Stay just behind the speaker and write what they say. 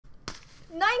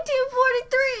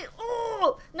1943!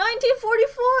 Oh!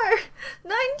 1944!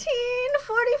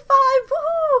 1945!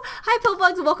 Woohoo! Hi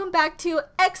Pillbugs, welcome back to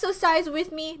EXO-CISE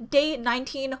with me, day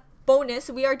 19 bonus.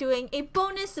 We are doing a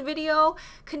bonus video,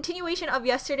 continuation of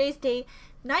yesterday's day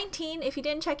 19. If you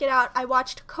didn't check it out, I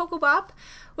watched Coco Bop,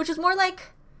 which is more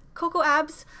like Coco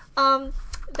Abs.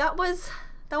 That was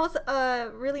a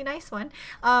really nice one.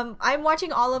 I'm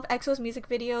watching all of EXO's music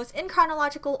videos in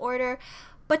chronological order,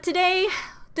 but today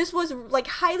this was like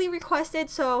highly requested,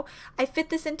 so I fit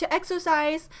this into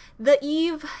EXO-CISE. The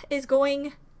Eve is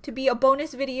going to be a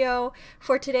bonus video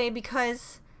for today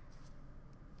because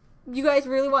you guys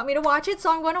really want me to watch it,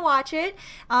 so I'm going to watch it.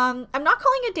 I'm not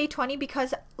calling it day 20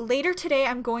 because later today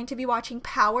I'm going to be watching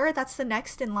Power. That's the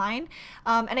next in line.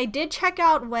 And I did check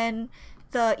out when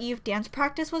the Eve dance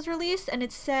practice was released, and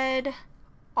it said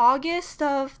August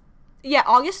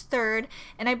 3rd,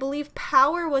 and I believe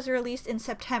Power was released in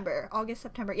September. August,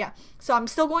 September, yeah. So I'm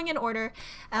still going in order.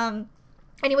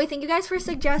 Anyway, thank you guys for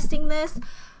suggesting this.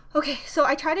 Okay, so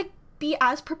I try to be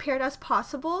as prepared as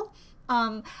possible.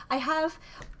 I have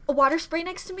a water spray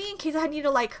next to me in case I need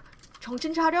to like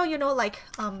정신 차려, you know, like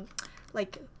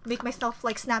make myself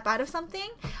like snap out of something.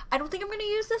 I don't think I'm gonna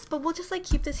use this, but we'll just like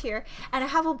keep this here. And I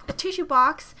have a tissue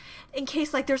box in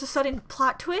case like there's a sudden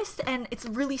plot twist and it's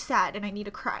really sad and I need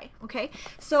to cry. Okay,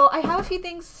 so I have a few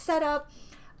things set up.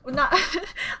 Not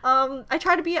I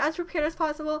try to be as prepared as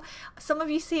possible. Some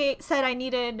of you said I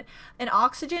needed an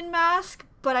oxygen mask,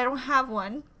 but I don't have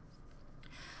one.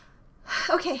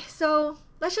 Okay, so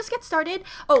let's just get started.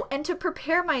 Oh, and to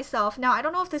prepare myself, now I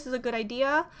don't know if this is a good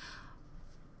idea,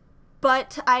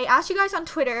 but I asked you guys on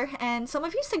Twitter, and some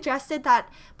of you suggested that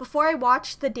before I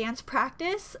watch the dance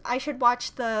practice, I should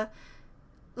watch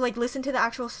listen to the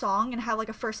actual song and have like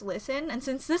a first listen. And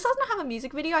since this doesn't have a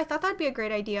music video, I thought that'd be a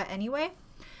great idea anyway.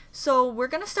 So we're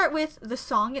gonna start with the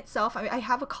song itself. I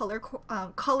have a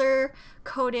color-coded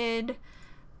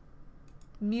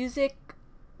music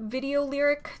video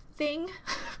lyric thing.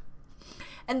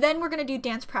 And then we're gonna do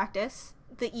dance practice,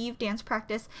 the Eve dance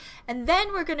practice, and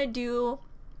then we're gonna do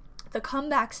the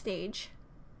comeback stage.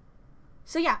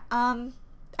 So yeah,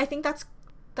 I think that's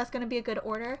gonna be a good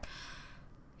order.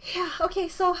 Yeah, okay,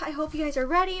 so I hope you guys are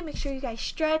ready. Make sure you guys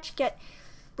stretch.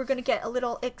 We're gonna get a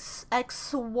little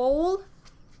swole.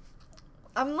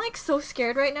 I'm like so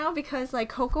scared right now because like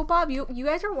Coco Bop, you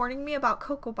guys are warning me about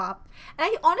Coco Bop, and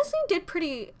I honestly did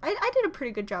I did a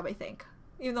pretty good job, I think,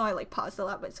 even though I like paused a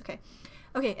lot, but it's okay.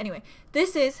 Okay, anyway,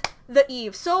 this is the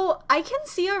Eve. So I can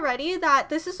see already that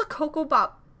this is a Coco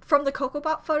Bop from the Coco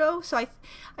Bop photo. So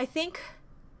I think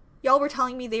y'all were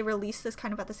telling me they released this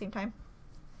kind of at the same time.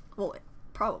 Well,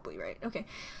 probably, right? Okay.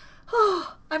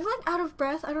 Oh, I'm like out of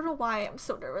breath. I don't know why I'm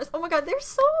so nervous. Oh my god, they're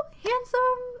so handsome.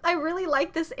 I really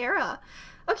like this era.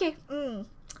 Okay,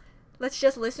 let's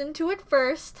just listen to it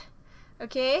first.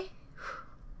 Okay?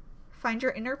 Find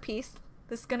your inner peace.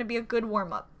 This is gonna be a good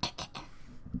warm-up.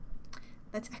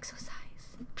 Let's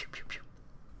exercise. Pew, pew, pew.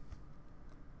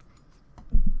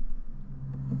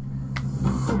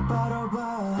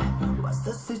 What's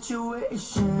the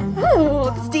situation? Ooh,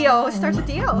 it's Dio. It starts with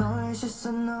Dio.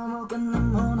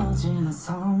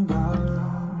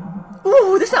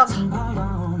 Ooh, this sounds.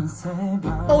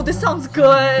 Oh, this sounds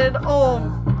good. Oh.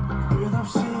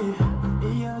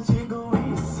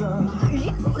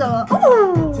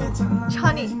 Oh,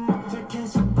 Chani.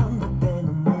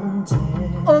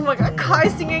 Oh my god, Kai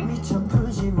singing.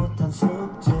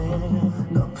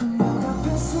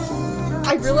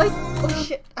 I realized, oh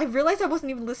shit, I realized I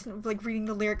wasn't even reading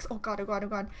the lyrics. Oh god, oh god, oh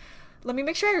god. Let me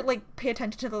make sure I like pay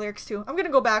attention to the lyrics too. I'm gonna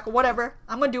go back, whatever.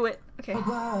 I'm gonna do it. Okay.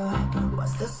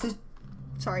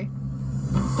 Sorry.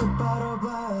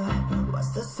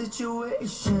 What's the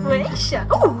situation?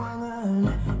 Ooh.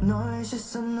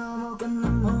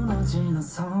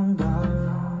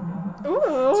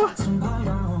 Ooh.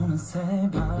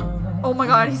 Oh my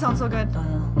god, he sounds so good.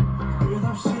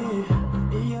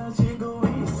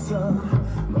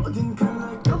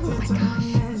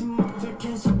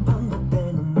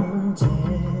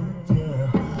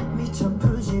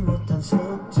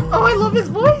 Oh, I love his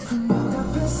voice. Ooh.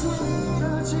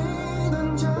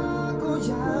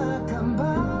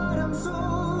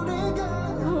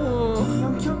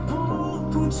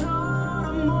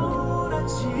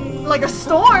 Like a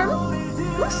storm. Ooh.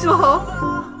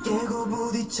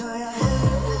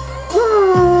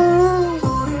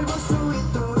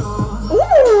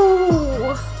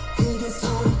 Ooh.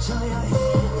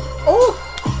 Oh.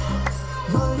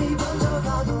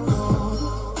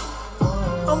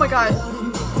 Oh my god.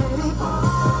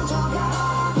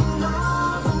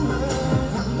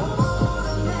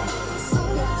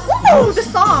 Ooh, the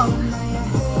song.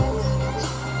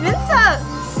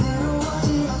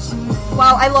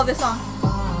 I love this song.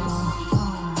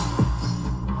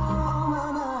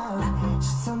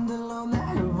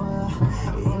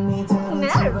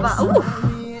 Ooh.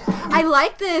 I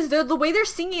like this. The way they're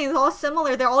singing is all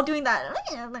similar. They're all doing that.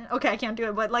 Okay, I can't do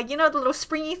it, but like, you know, the little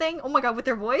springy thing. Oh my god, with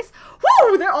their voice.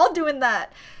 Woo! They're all doing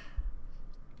that.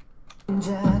 Oh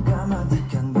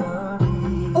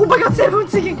my god, Seven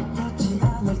singing.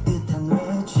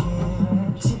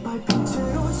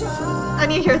 I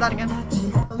need to hear that again.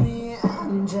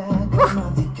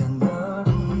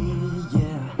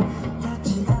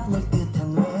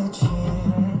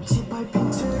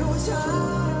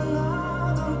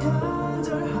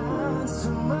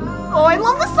 Oh, I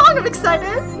love the song. I'm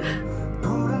excited.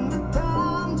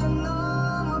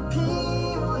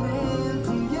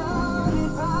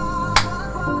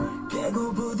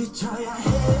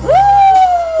 Woo!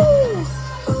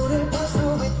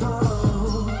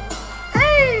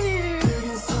 Hey!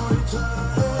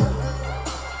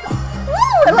 Woo!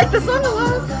 I like the song a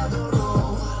lot.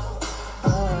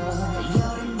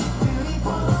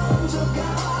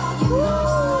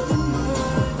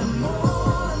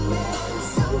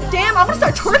 Damn, I'm gonna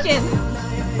start twerking.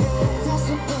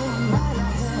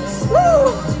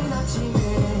 Woo!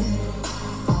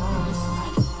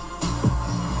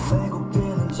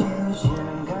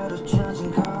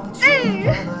 Hey!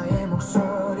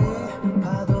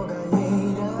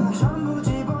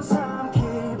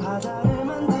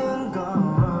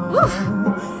 Oof.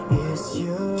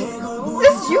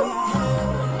 It's you.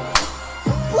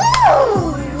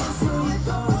 Woo!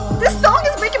 This song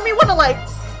is making me wanna like.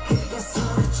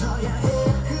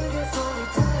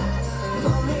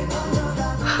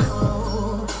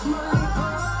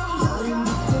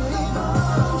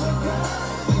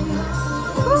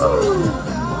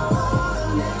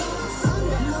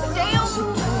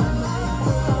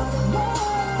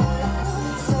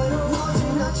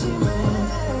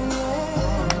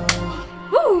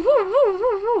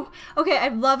 Okay, I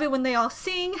love it when they all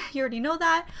sing. You already know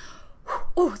that.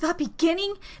 Oh, that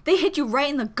beginning, they hit you right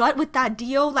in the gut with that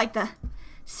Dio, like the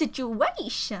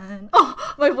situation.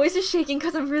 Oh, my voice is shaking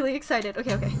because I'm really excited.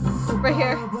 Okay, okay. Right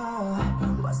here.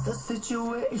 What's the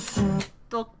situation?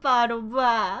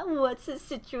 What's the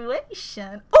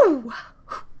situation? Oh!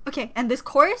 Okay, and this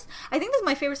chorus, I think this is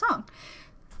my favorite song.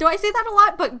 Do I say that a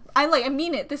lot? But I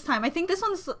mean it this time. I think this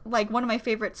one's like one of my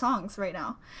favorite songs right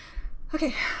now.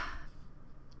 Okay.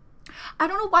 I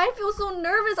don't know why I feel so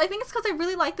nervous. I think it's because I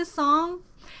really like this song.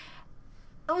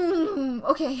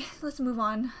 Okay, let's move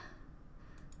on.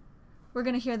 We're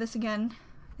gonna hear this again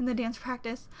in the dance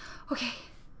practice. Okay.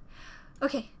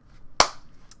 Okay.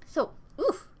 So,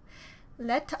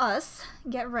 let us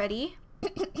get ready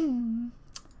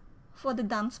for the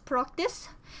dance practice.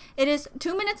 It is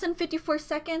 2 minutes and 54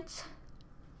 seconds.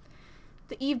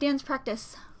 The Eve dance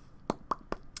practice.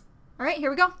 Alright,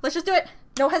 here we go. Let's just do it.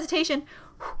 No hesitation.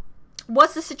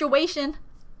 What's the situation?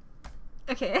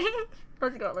 Okay.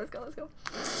 Let's go, let's go, let's go.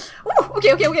 Ooh,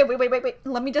 okay, wait.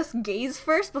 Let me just gaze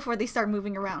first before they start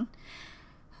moving around.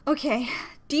 Okay,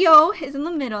 Dio is in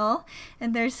the middle,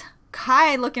 and there's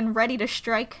Kai looking ready to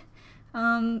strike.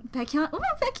 Baekhyun,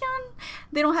 Baekhyun.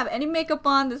 They don't have any makeup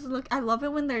on. This is I love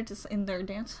it when they're just in their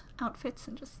dance outfits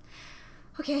and just.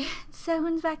 Okay,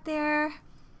 Sehun's back there.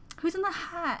 Who's in the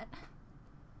hat?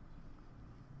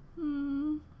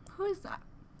 Who is that?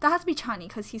 That has to be Chani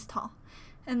because he's tall.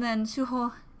 And then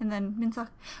Suho, and then Minseok.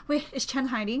 Wait, is Chen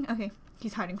hiding? Okay,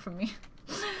 he's hiding from me.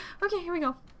 Okay, here we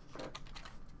go.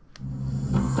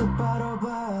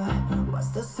 What's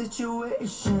the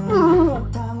situation? Ooh,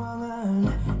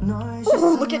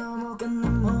 look at.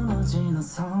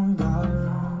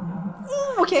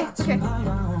 Ooh, okay, okay.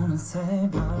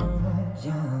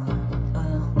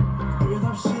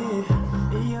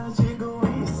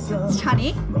 It's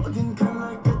Chani.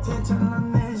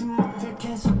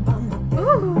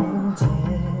 Ooh.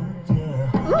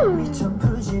 Ooh.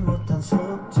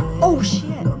 Oh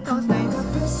shit, that was nice.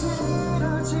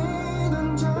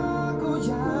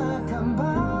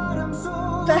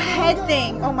 The head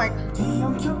thing, oh my.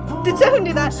 Did someone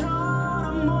do that?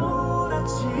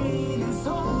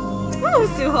 Oh,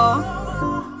 Suho.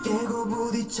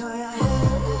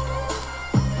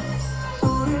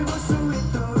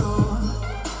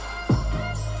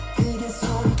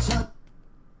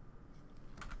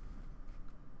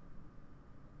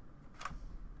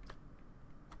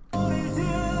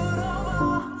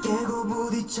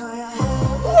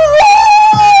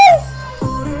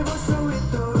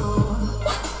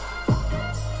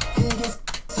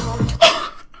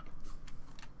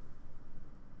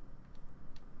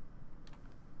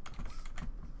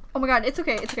 Oh my god, it's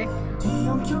okay, it's okay.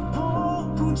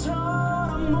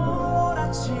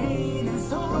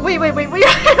 Wait, wait, wait, wait, wait, wait,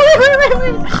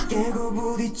 wait.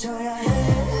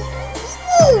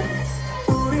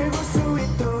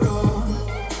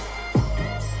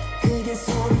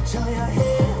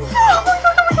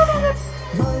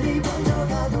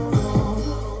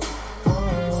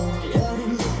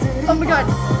 Oh my god.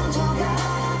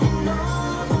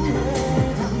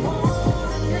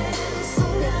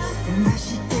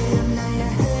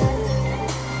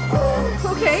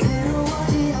 Okay.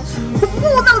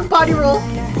 Oh, that was body roll.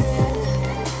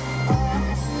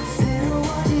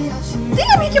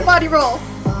 Damn, he can body roll.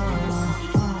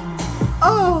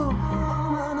 Oh.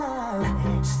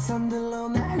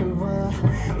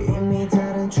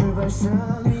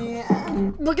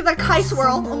 Look at that Kai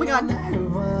swirl. Oh my god.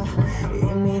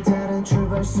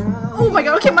 Oh my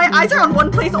god. Okay, my eyes are on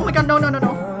one place. Oh my god. No, no, no,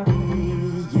 no.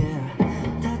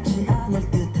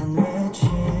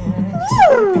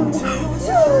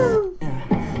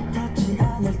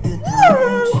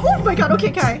 Oh my god.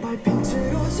 Okay, Kai.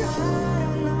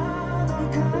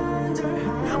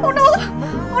 Oh no.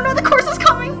 Oh no, the chorus is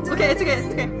coming. Okay, it's okay.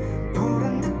 It's okay.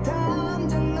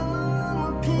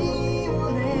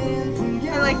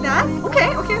 I like that.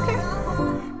 Okay, okay, okay.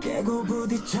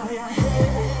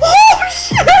 Oh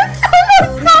shit! Oh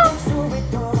my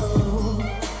god!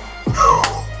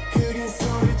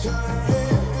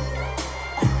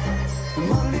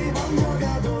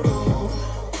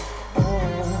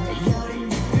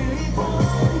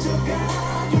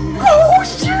 Oh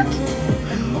shit!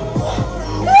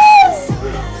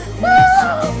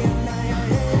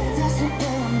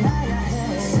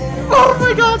 Oh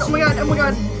my god! Oh my god! Oh my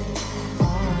god!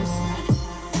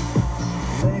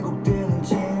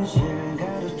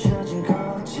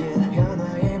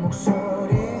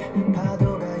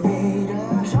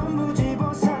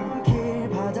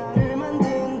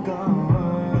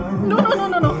 No, no, no,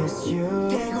 no, no.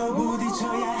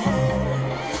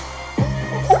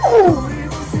 Ooh.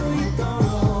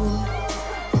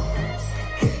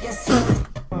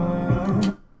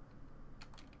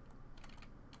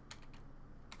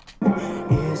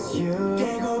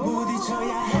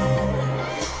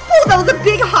 Oh, that was a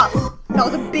big hop. That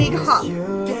was a big hop.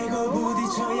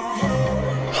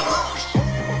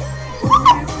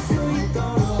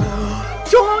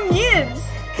 Jongin.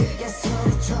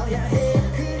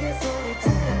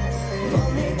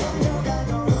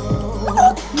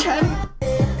 Ken.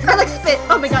 I like spit.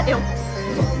 Oh my god, ew.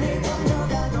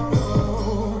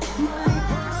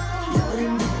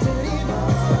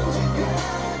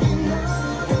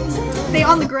 They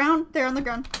on the ground? They're on the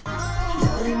ground.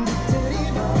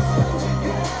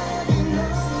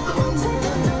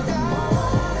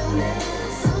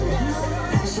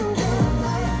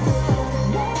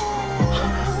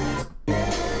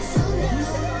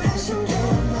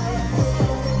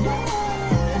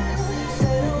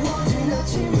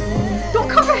 Don't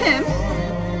cover him.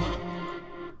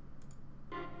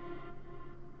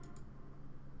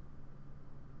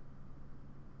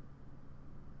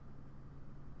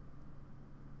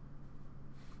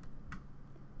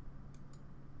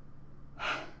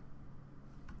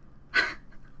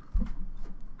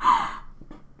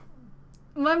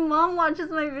 My mom watches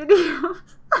my videos.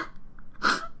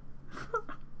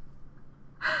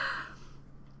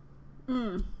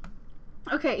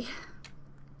 Okay.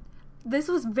 This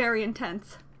was very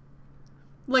intense.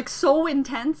 Like, so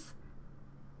intense.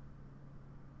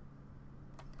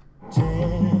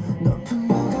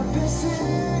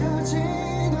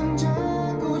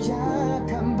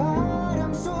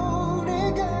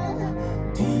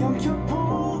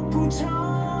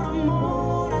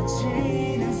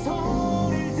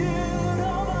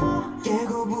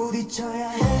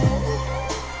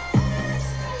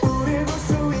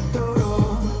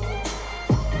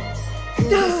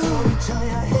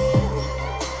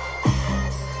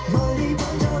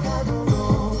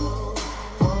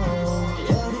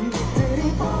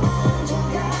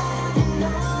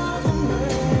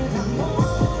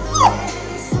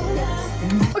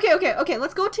 Okay,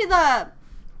 let's go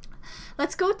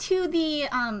to the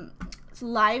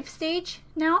live stage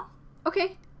now.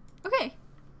 Okay.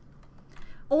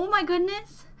 Oh my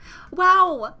goodness.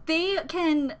 Wow, they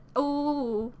can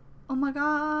oh my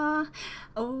god.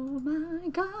 Oh my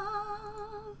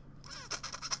god.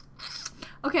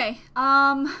 Okay,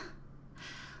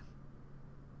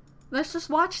 let's just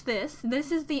watch this.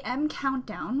 This is the M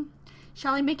countdown.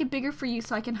 Shall I make it bigger for you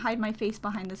so I can hide my face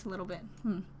behind this a little bit?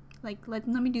 Like, let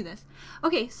me do this.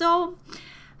 Okay, so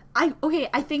I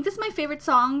think this is my favorite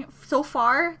song so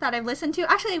far that I've listened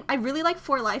to. Actually, I really like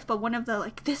For Life, but one of the,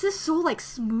 like, this is so, like,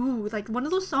 smooth. Like, one of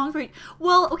those songs where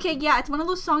it's one of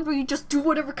those songs where you just do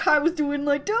whatever Kai was doing,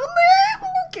 like, down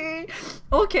there. Okay.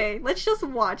 Okay, let's just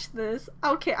watch this.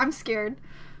 Okay, I'm scared.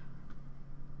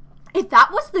 If that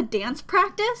was the dance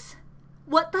practice,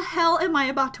 what the hell am I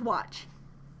about to watch?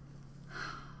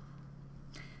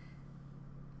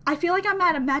 I feel like I'm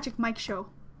at a Magic Mike show.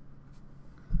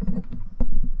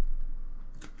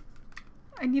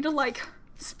 I need to like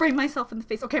spray myself in the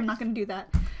face. Okay, I'm not gonna do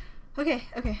that. Okay,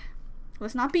 okay.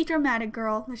 Let's not be dramatic,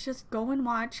 girl. Let's just go and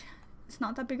watch. It's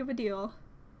not that big of a deal.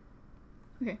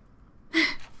 Okay.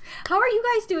 How are you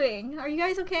guys doing? Are you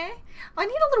guys okay? I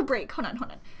need a little break. Hold on,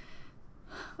 hold on.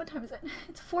 What time is it?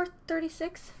 It's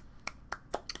 4:36.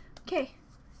 Okay.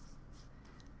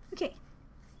 Okay.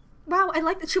 Wow, I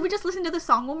like that. Should we just listen to the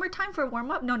song one more time for a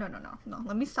warm-up? No.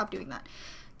 Let me stop doing that.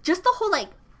 Just the whole like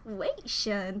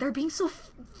situation. They're being so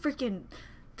freaking.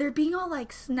 They're being all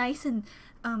like nice and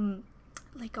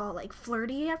like all like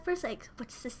flirty at first. Like,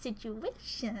 what's the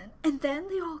situation? And then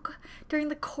they all during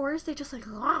the chorus they're just like,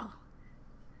 wow.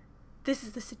 This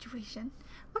is the situation.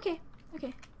 Okay.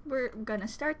 Okay. We're gonna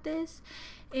start this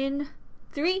in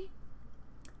 3,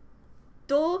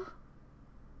 2.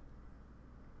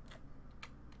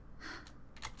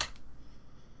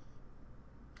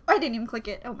 I didn't even click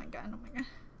it. Oh my god, oh my god.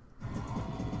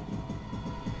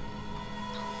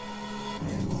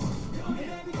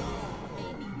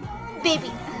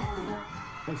 Baby.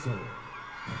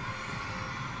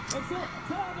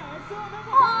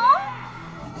 Aww.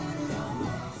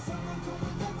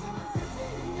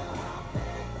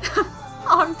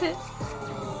 Armpit.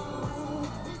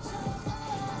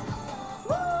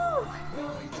 Woo!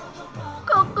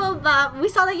 Coco Bob. We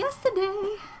saw that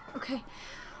yesterday. Okay.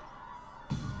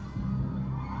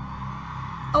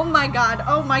 Oh my god,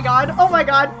 oh my god, oh my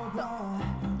god.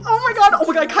 Oh my god, oh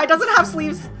my god, Kai doesn't have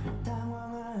sleeves.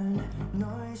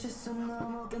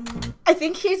 I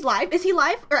think he's live. Is he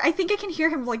live? Or I think I can hear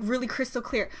him like really crystal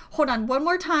clear. Hold on, one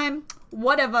more time.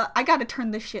 Whatever. I gotta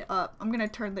turn this shit up. I'm gonna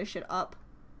turn this shit up.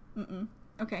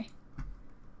 Okay.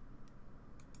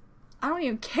 I don't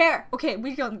even care. Okay,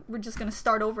 we're just gonna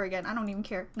start over again. I don't even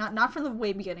care. Not from the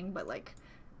way beginning, but like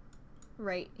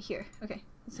right here. Okay,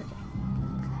 it's okay.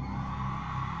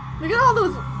 Look at all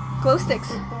those glow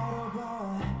sticks.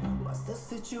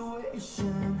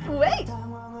 Wait.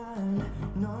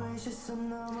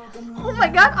 Oh my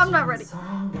god, I'm not ready.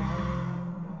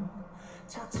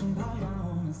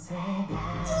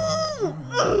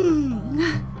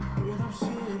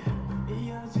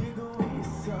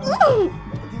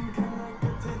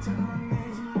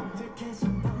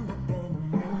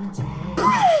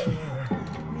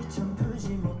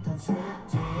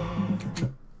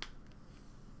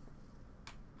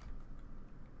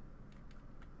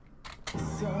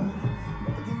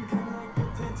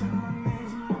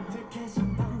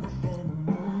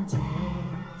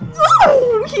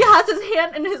 He has his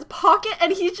hand in his pocket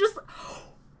and he's just...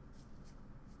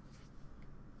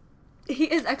 He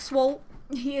is swole.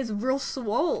 He is real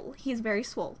swole. He is very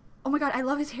swole. Oh my god, I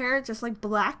love his hair. Just like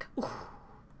black. Ooh.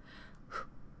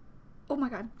 Oh my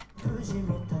god. Ooh.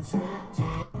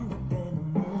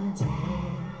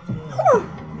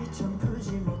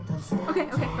 Okay.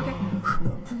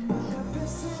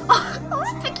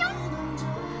 Oh, pick you.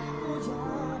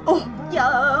 Oh,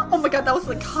 yeah. Oh my god, that was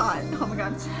like hot. Oh my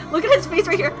god. Look at his face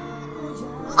right here.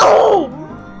 Oh!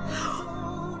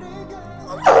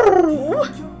 Oh!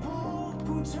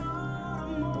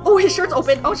 Oh, his shirt's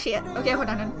open. Oh shit. Okay, hold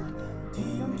on.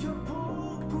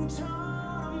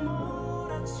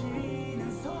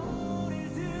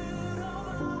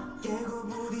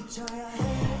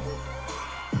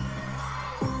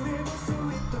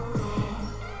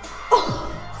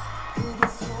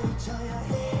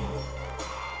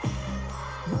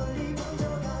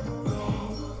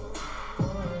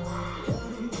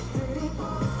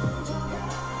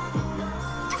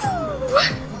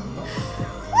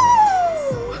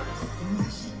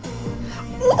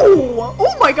 Oh!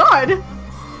 Oh my god!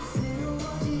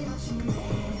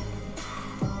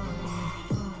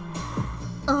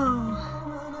 Oh.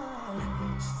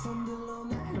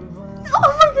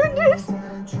 Oh my goodness!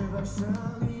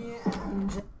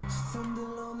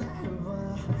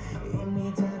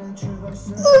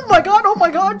 Oh my god! Oh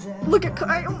my god! Look at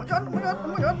Kai! Oh my god! Oh my god! Oh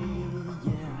my god!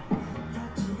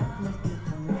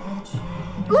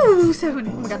 Ooh, 7!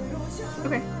 Oh my god!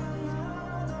 Okay.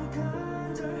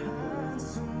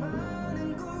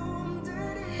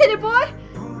 Hit it, boy!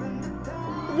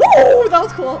 Whoa! That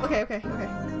was cool. Okay.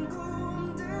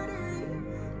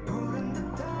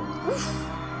 Oof.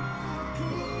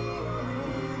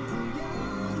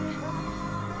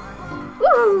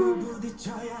 Woo!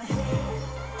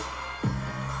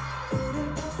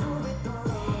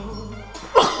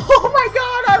 Oh my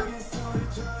god!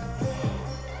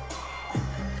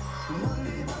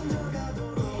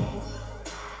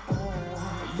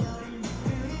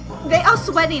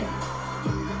 sweating.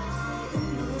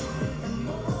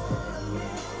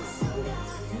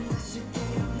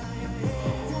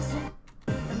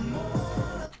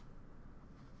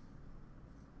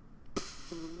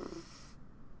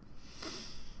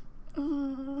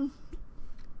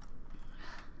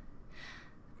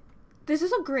 This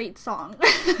is a great song.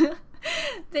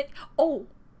 Oh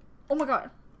my god.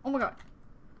 Oh my god.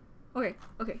 Okay.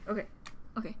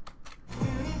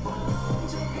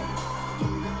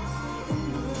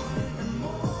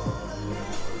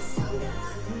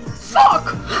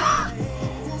 Fuck!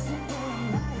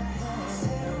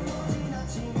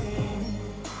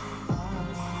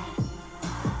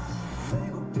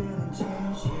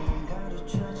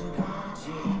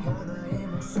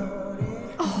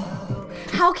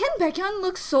 How can Baekhyun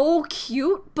look so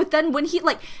cute, but then when he,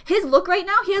 like, his look right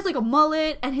now, he has like a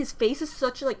mullet and his face is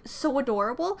such like so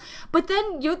adorable, but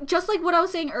then you just like what I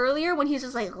was saying earlier when he's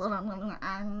just like,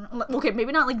 okay,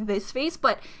 maybe not like this face,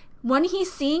 but when he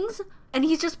sings and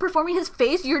he's just performing his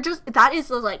face, you're just, that is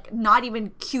like not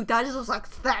even cute, that is just like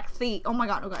sexy. Oh my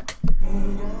god, oh god.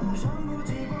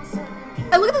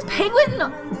 And look at this penguin,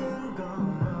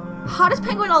 hottest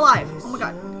penguin alive. Oh my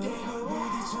god.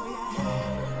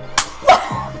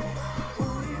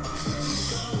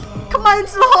 Come on,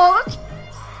 Suho!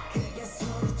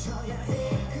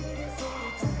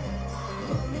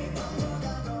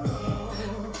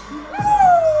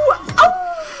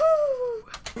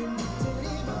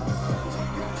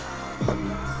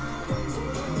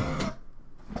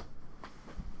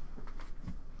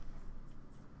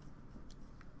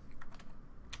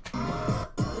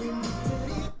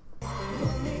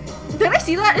 Did I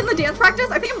see that in the dance practice?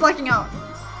 I think I'm blacking out.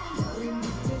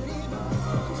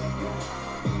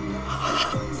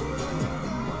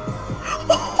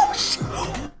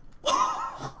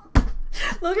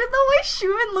 Look at the way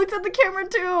Shuin looks at the camera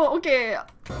too. Okay.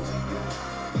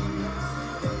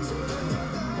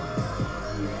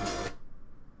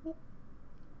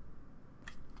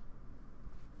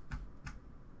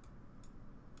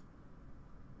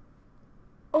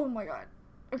 Oh my god.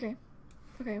 Okay.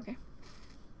 Okay.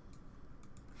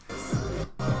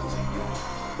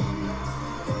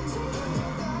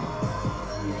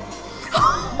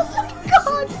 Oh my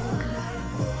god.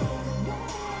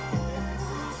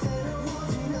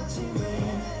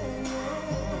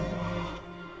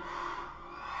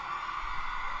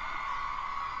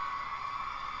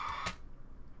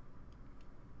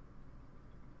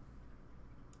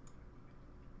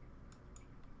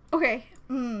 Okay.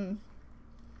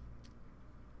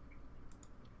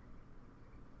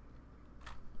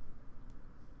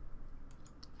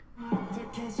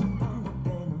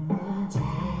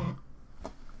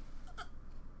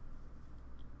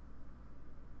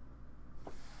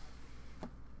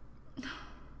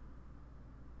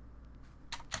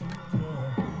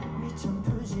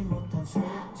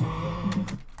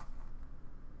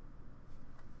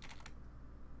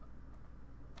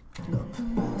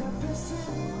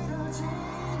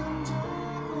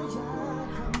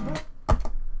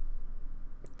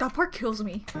 That part kills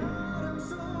me.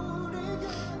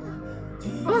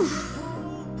 Oof.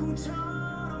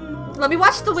 Let me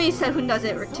watch the way Sehun does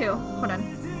it too. Hold on.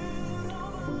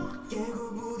 Oh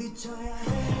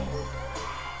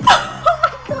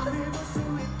my god.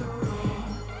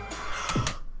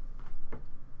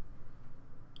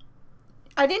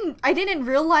 I didn't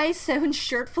realize Sehun's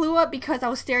shirt flew up because I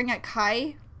was staring at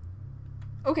Kai.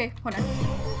 Okay, hold on.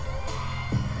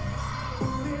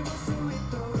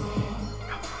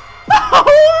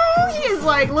 He's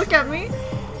like, look at me.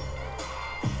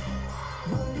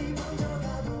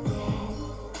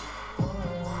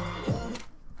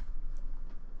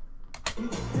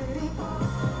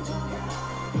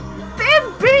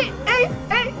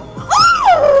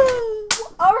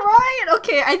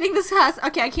 Okay, I think this has,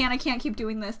 okay, I can't keep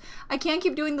doing this. I can't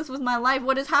keep doing this with my life.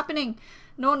 What is happening?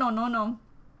 No.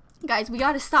 Guys, we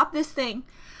gotta stop this thing.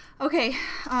 Okay,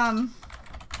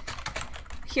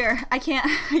 here, I can't,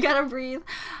 I gotta breathe.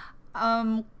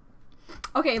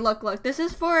 Okay, look, this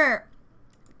is for,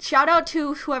 shout out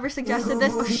to whoever suggested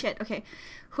this. Oh shit, okay.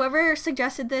 Whoever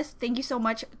suggested this, thank you so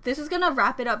much. This is gonna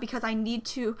wrap it up because I need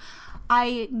to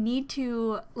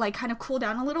like kind of cool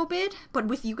down a little bit, but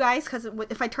with you guys, because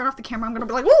if I turn off the camera, I'm gonna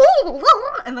be like,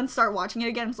 and then start watching it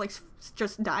again. It's like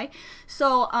just die.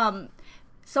 So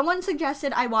someone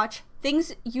suggested I watch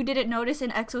Things You Didn't Notice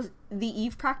in EXO's The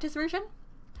Eve practice version.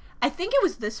 I think it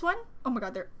was this one. Oh my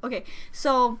god, okay.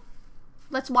 So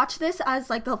let's watch this as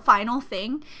like the final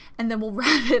thing, and then we'll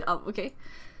wrap it up. Okay.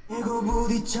 Oh,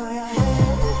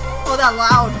 that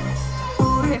loud.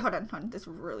 Okay, hold on. This is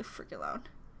really freaking loud.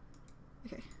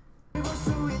 Okay.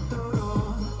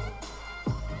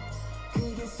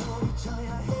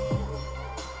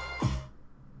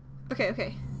 Okay,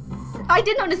 okay. I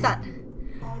did notice that.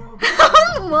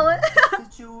 Mullet.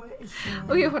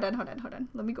 Okay, hold on.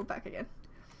 Let me go back again.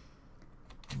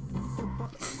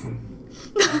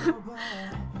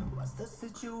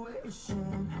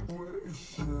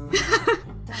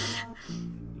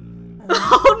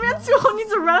 Old man Suho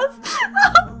needs a rest.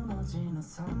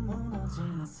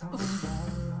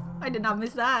 I did not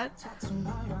miss that.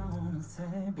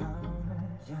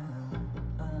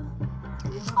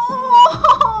 Oh.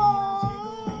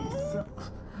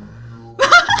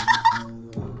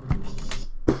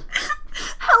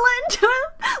 Hella into it.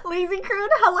 Lazy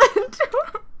Crude, hella into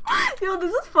it. Yo,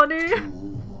 this is funny.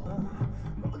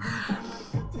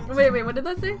 Wait, what did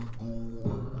that say?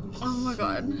 Oh my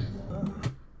god.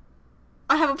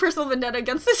 I have a personal vendetta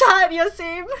against the chat. Yeah,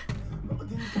 same.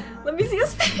 Let me see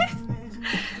his face.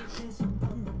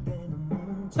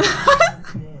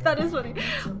 That is funny.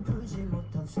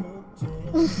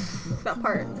 That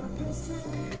part.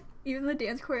 Even the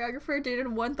dance choreographer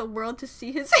didn't want the world to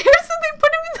see his hair, so they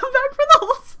put him in the back for the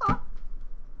whole song.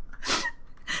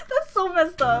 That's so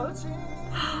messed up.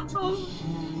 Oh.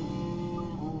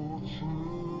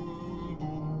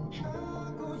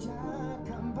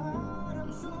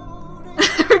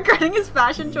 Regretting his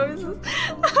fashion choices.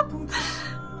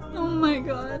 Oh my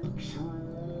god.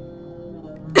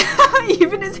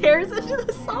 Even his hair is into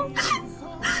the song.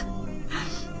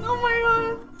 Oh my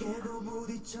god.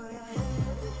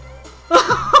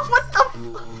 What the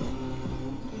fuck?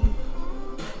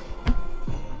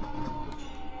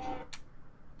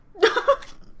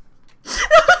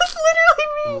 That was literally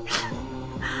me.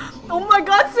 Oh my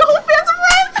god, so whole fans of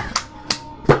Red.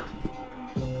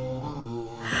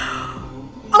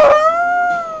 Oh!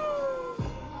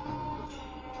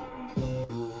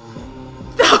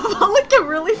 That wallet get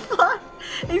really flat.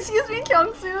 Excuse me,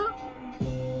 Kyungsu.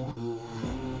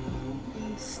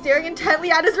 Staring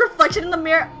intently at his reflection in the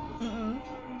mirror.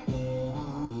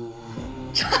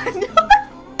 You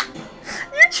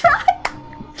tried.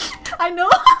 I know.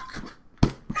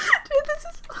 Dude, this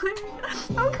is funny.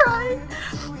 I'm crying.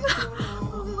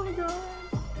 Oh my god.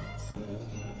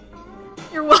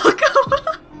 You're welcome.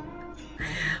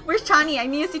 Where's Chani? I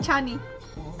need to see Chani.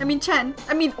 I mean Chen.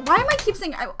 I mean, why am I keep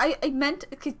saying I meant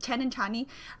Chen and Chani?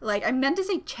 Like, I meant to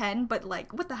say Chen, but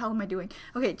like, what the hell am I doing?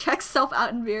 Okay, check self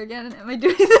out and veer again. Am I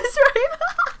doing this right?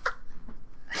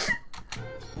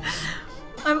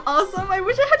 I'm awesome. I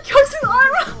wish I had Kyungsu's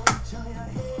arm.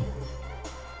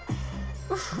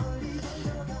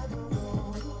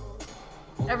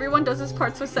 Everyone does his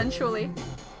part so sensually.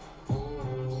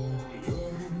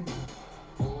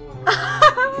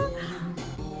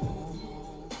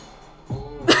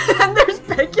 And there's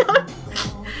Baekhyun.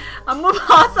 I'm a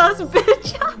boss ass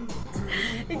bitch.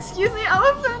 Excuse me, I'm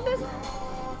offended.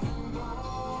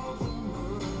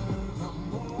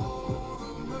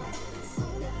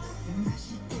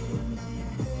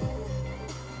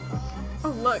 Oh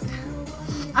look,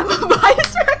 I'm a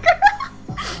bias wrecker.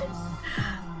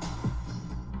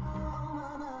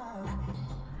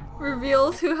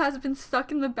 Reveals who has been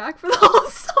stuck in the back for the whole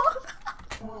song.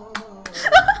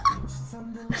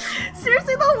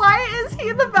 Seriously though, why is he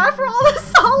in the back for all the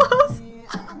solos?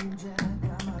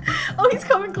 Oh, he's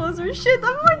coming closer. Shit,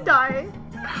 that might die.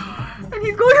 And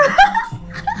he's going.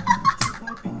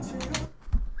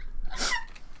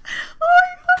 Oh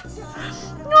my god.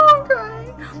 No, I'm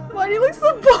crying. Why do you look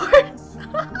so bored?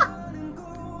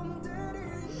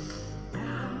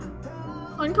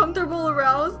 Uncomfortable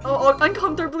aroused? Oh,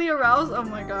 uncomfortably aroused? Oh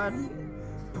my god.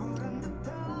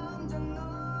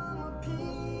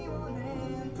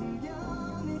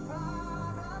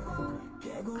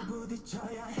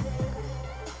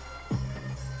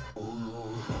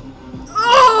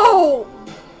 Oh!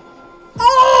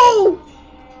 Oh!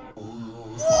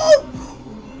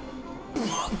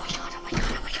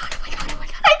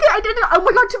 Oh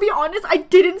my god, to be honest, I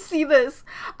didn't see this.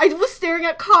 I was staring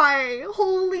at Kai.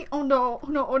 Holy, oh no, oh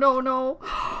no.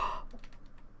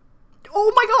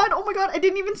 Oh my god, I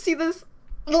didn't even see this.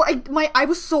 Well, I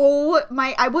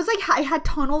had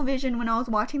tunnel vision when I was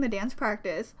watching the dance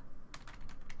practice.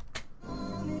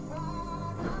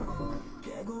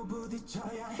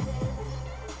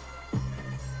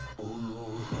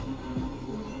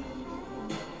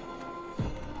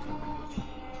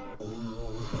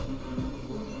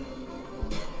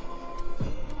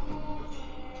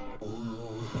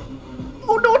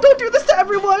 Oh no, don't do this to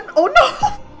everyone! Oh no!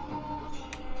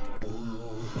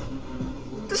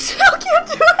 The shell can't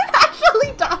do it!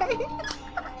 Actually die!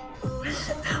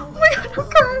 Oh my god, I'm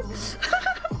crying!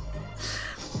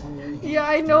 Yeah,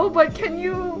 I know, but can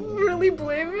you really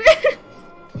blame me?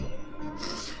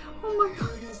 Oh my god.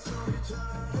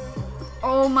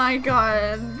 Oh my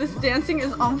god, this dancing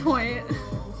is on point.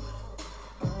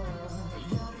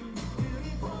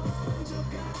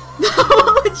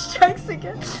 It strikes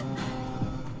again.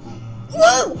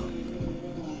 Whoa!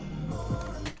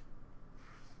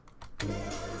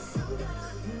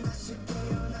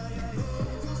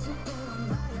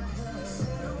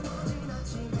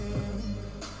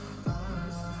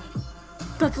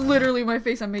 That's literally my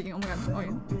face I'm making. Oh my god. Oh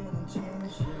yeah.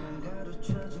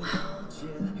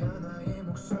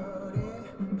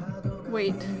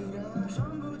 Wait.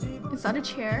 Is that a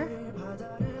chair?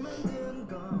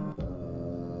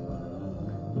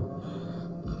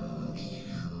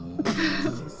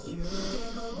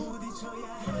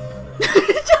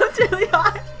 It's really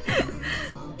hot.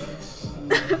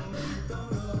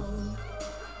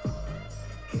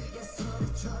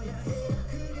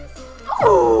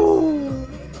 Oh.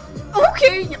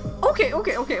 Okay. Okay.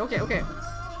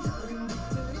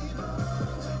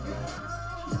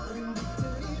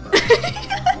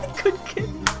 Good kid.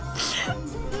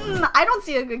 I don't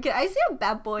see a good kid. I see a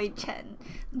bad boy Chen.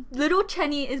 Little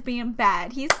Chenny is being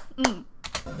bad. He's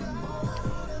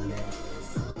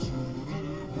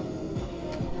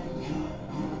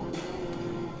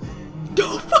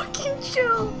Don't fucking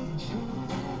chill.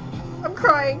 I'm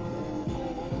crying.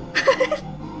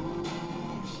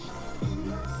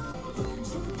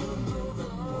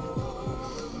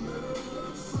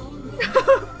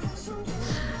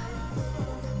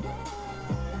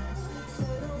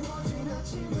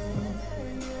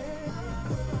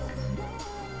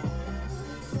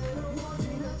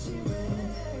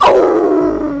 Oh!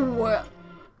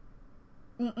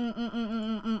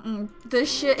 This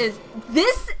shit is.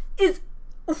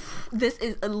 This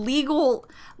is illegal.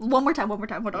 One more time.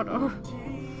 Hold on.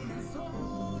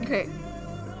 Okay.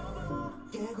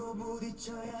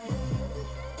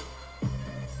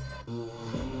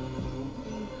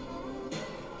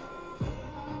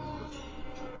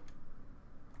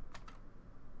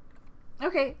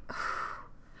 Okay.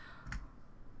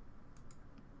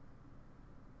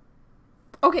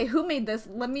 Okay, who made this?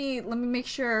 Let me make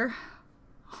sure.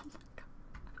 Oh my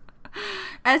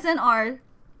god.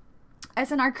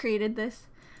 SNR created this.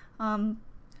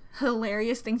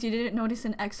 Hilarious things you didn't notice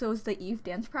in EXO's The Eve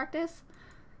dance practice.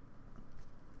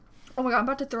 Oh my god, I'm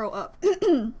about to throw up.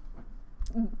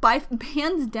 By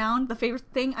hands down, the favorite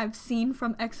thing I've seen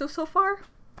from EXO so far.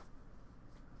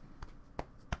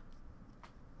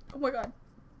 Oh my god.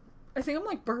 I think I'm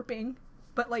like burping,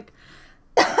 but like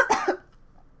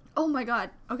oh my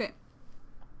god. Okay.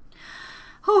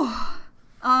 Oh.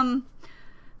 I'm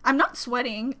not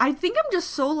sweating. I think I'm just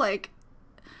so like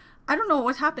I don't know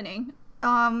what's happening.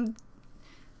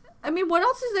 I mean, what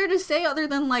else is there to say other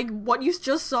than like what you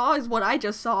just saw is what I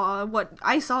just saw. What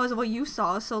I saw is what you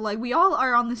saw. So like we all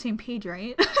are on the same page,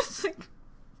 right? It's like,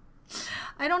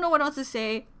 I don't know what else to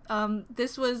say. I'm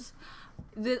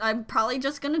probably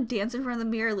just gonna dance in front of the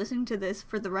mirror listening to this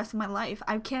for the rest of my life.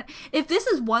 I can't. If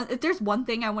there's one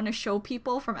thing I want to show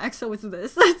people from EXO, it's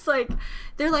this. It's like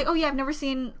they're like, oh yeah, I've never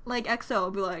seen like EXO.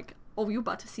 I'll be like, oh, you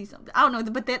about to see something. I don't know,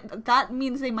 but that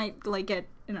means they might like get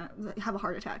have a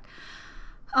heart attack.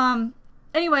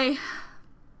 Anyway,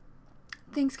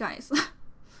 thanks guys.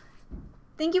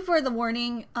 Thank you for the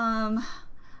warning.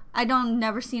 I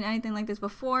never seen anything like this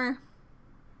before.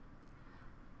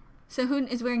 Sehun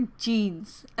is wearing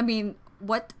jeans. I mean,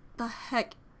 what the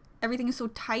heck? Everything is so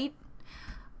tight.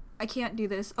 I can't do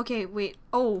this. Okay, wait.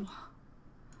 Oh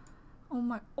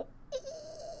my. Oh.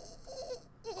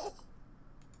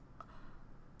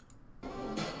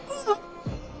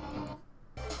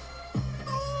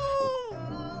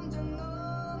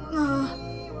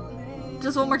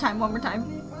 Just one more time.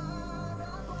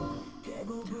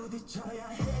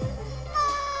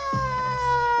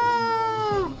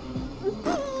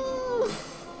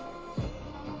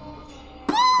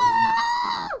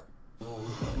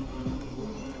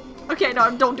 Okay,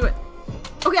 no, don't do it.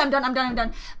 Okay, I'm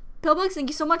done. Pillbugs, thank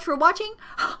you so much for watching.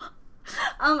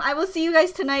 I will see you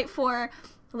guys tonight for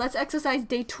Let's Exercise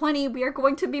Day 20. We are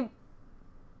going to be...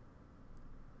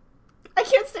 I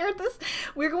can't stare at this.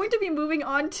 We're going to be moving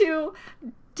on to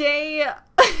day...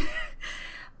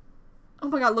 Oh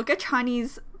my god, look at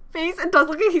Chani's face. It does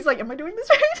look like he's like, am I doing this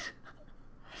right?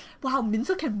 Wow,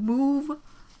 Minso can move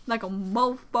like a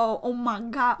mofo. Oh my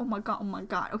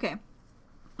god. Okay.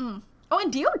 Oh,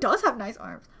 and Dio does have nice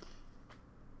arms.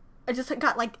 I just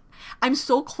got like... I'm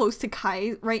so close to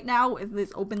Kai right now with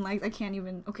his open legs. I can't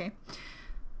even... Okay.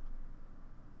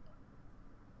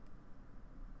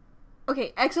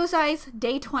 Okay, EXOCISE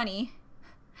Day 20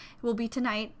 will be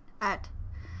tonight at...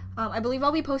 I believe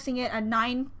I'll be posting it at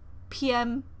 9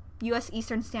 p.m. US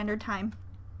Eastern Standard Time.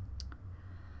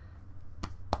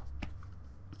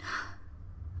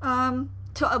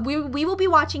 We will be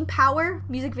watching Power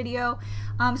music video.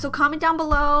 So comment down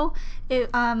below.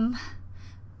 Can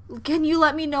you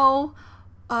let me know?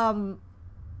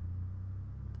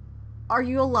 Are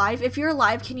you alive? If you're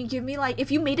alive, can you give me like,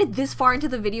 if you made it this far into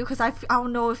the video, because I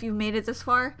don't know if you made it this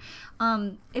far.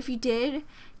 If you did,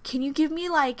 can you give me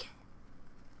like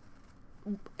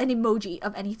an emoji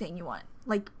of anything you want?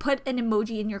 Like put an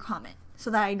emoji in your comment so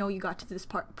that I know you got to this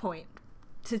point.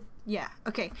 Yeah,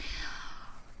 okay.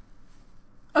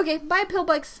 Okay, bye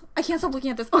pillbugs. I can't stop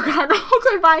looking at this. Oh god.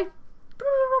 Okay, bye.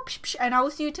 And I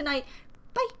will see you tonight.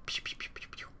 Bye.